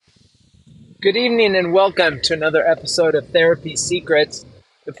Good evening and welcome to another episode of Therapy Secrets.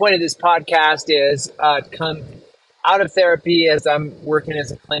 The point of this podcast is to come out of therapy as I'm working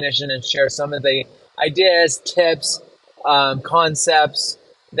as a clinician and share some of the ideas, tips, concepts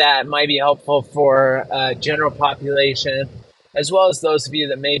that might be helpful for general population, as well as those of you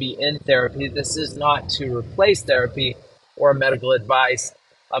that may be in therapy. This is not to replace therapy or medical advice,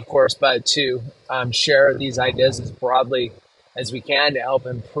 of course, but to share these ideas as broadly as we can to help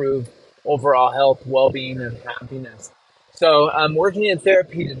improve overall health, well-being, and happiness. So working in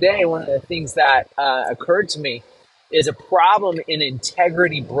therapy today, one of the things that occurred to me is a problem in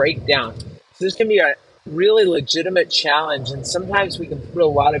integrity breakdown. So this can be a really legitimate challenge, and sometimes we can put a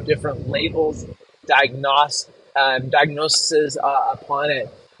lot of different labels, diagnoses upon it.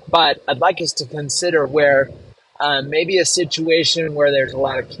 But I'd like us to consider where maybe a situation where there's a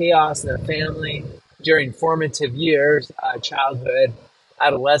lot of chaos in a family during formative years, childhood,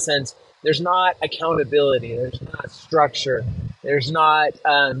 adolescence. There's not accountability, there's not structure, there's not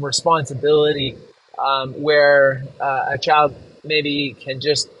responsibility where a child maybe can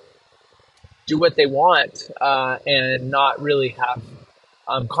just do what they want and not really have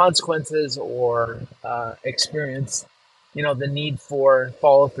consequences or experience, the need for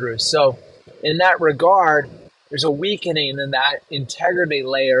follow through. So in that regard, there's a weakening in that integrity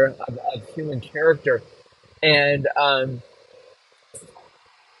layer of human character. And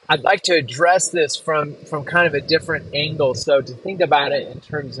I'd like to address this from kind of a different angle. So to think about it in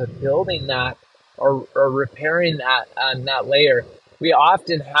terms of building that or repairing that layer, we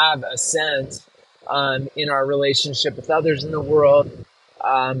often have a sense in our relationship with others in the world,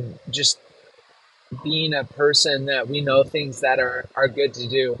 just being a person that we know things that are good to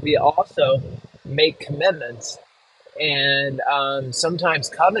do. We also make commitments and sometimes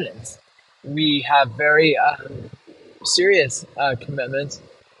covenants. We have very serious commitments.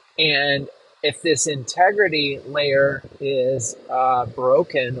 And if this integrity layer is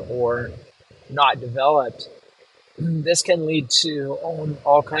broken or not developed, this can lead to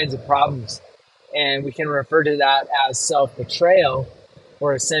all kinds of problems. And we can refer to that as self-betrayal,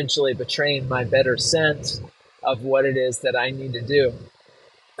 or essentially betraying my better sense of what it is that I need to do.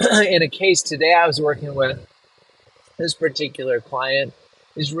 In a case today I was working with, this particular client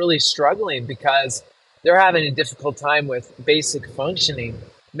is really struggling because they're having a difficult time with basic functioning,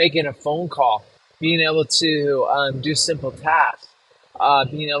 making a phone call, being able to do simple tasks,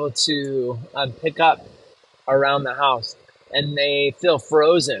 being able to pick up around the house. And they feel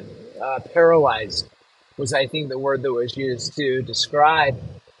frozen, paralyzed was, I think, the word that was used to describe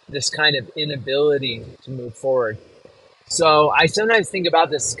this kind of inability to move forward. So I sometimes think about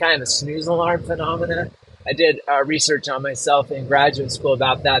this kind of a snooze alarm phenomena. I did research on myself in graduate school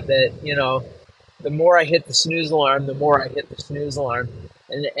about that, the more I hit the snooze alarm, the more I hit the snooze alarm.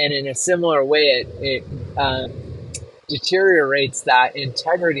 And in a similar way, it deteriorates that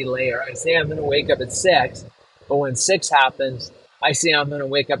integrity layer. I say I'm going to wake up at 6, but when 6 happens, I say I'm going to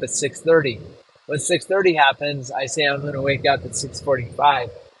wake up at 6:30. When 6:30 happens, I say I'm going to wake up at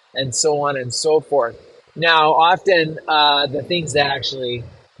 6:45, and so on and so forth. Now, often the things that actually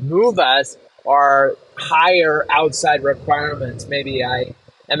move us are higher outside requirements. Maybe I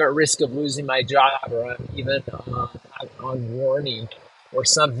am at risk of losing my job, or I'm even on warning or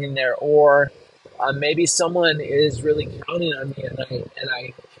something there, or maybe someone is really counting on me, and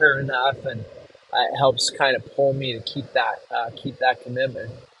I care enough, and it helps kind of pull me to keep that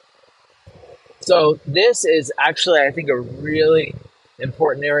commitment. So this is actually, I think, a really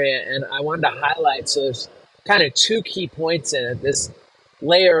important area, and I wanted to highlight. So there's kind of 2 key points in it: this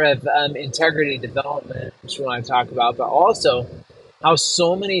layer of integrity development, which we want to talk about, but also how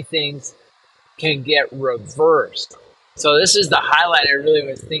so many things can get reversed. So this is the highlight I really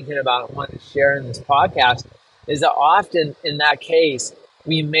was thinking about and wanted to share in this podcast, is that often in that case,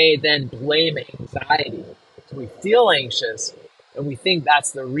 we may then blame anxiety. So we feel anxious and we think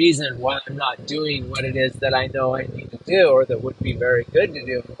that's the reason why I'm not doing what it is that I know I need to do, or that would be very good to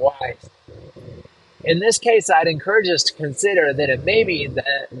do and wise. In this case, I'd encourage us to consider that it may be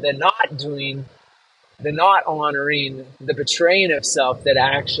the not doing, the not honoring, the betraying of self that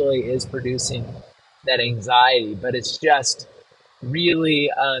actually is producing that anxiety, but it's just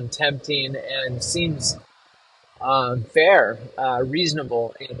really tempting and seems fair,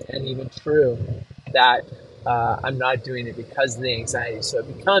 reasonable, and even true that I'm not doing it because of the anxiety. So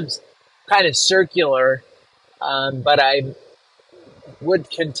it becomes kind of circular, but I would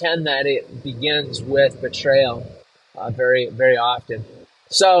contend that it begins with betrayal very, very often.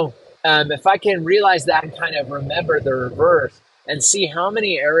 So if I can realize that and kind of remember the reverse and see how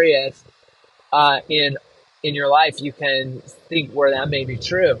many areas in your life you can think where that may be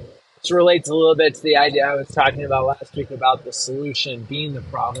true. This relates a little bit to the idea I was talking about last week about the solution being the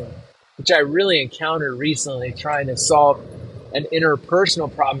problem, which I really encountered recently trying to solve an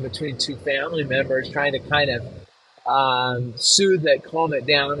interpersonal problem between two family members, trying to kind of soothe it, calm it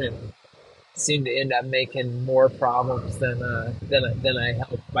down, and seemed to end up making more problems than I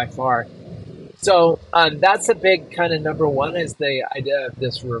helped by far. So that's a big kind of number one is the idea of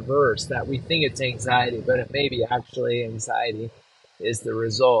this reverse that we think it's anxiety, but it may be actually anxiety is the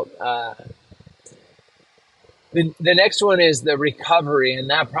result. The next one is the recovery, and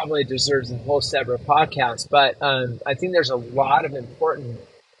that probably deserves a whole separate podcast. But I think there's a lot of important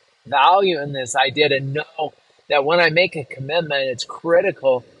value in this idea to know that when I make a commitment, it's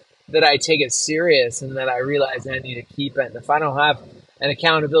critical that I take it serious and that I realize I need to keep it. And if I don't have an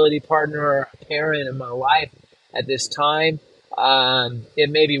accountability partner or a parent in my life at this time, it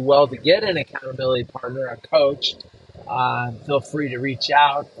may be well to get an accountability partner, a coach. Feel free to reach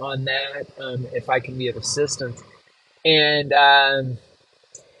out on that if I can be of assistance. And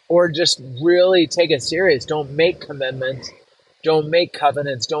or just really take it serious. Don't make commitments. Don't make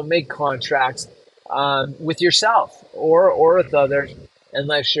covenants. Don't make contracts with yourself or with others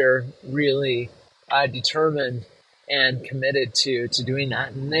unless you're really determined and committed to doing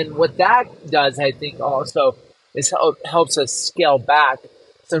that. And then what that does, I think, also is helps us scale back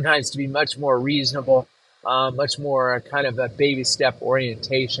sometimes to be much more reasonable, much more kind of a baby step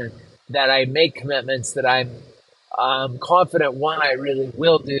orientation. That I make commitments that I'm confident, one, I really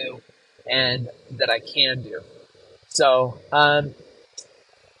will do, and that I can do. So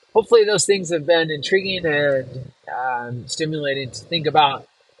hopefully those things have been intriguing and stimulating to think about.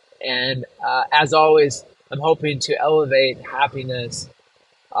 And as always, I'm hoping to elevate happiness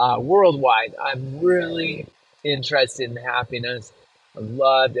worldwide. I'm really interested in happiness. I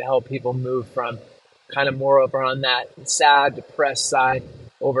love to help people move from kind of more over on that sad, depressed side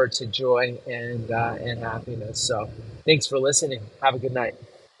over to joy and happiness. So thanks for listening. Have a good night.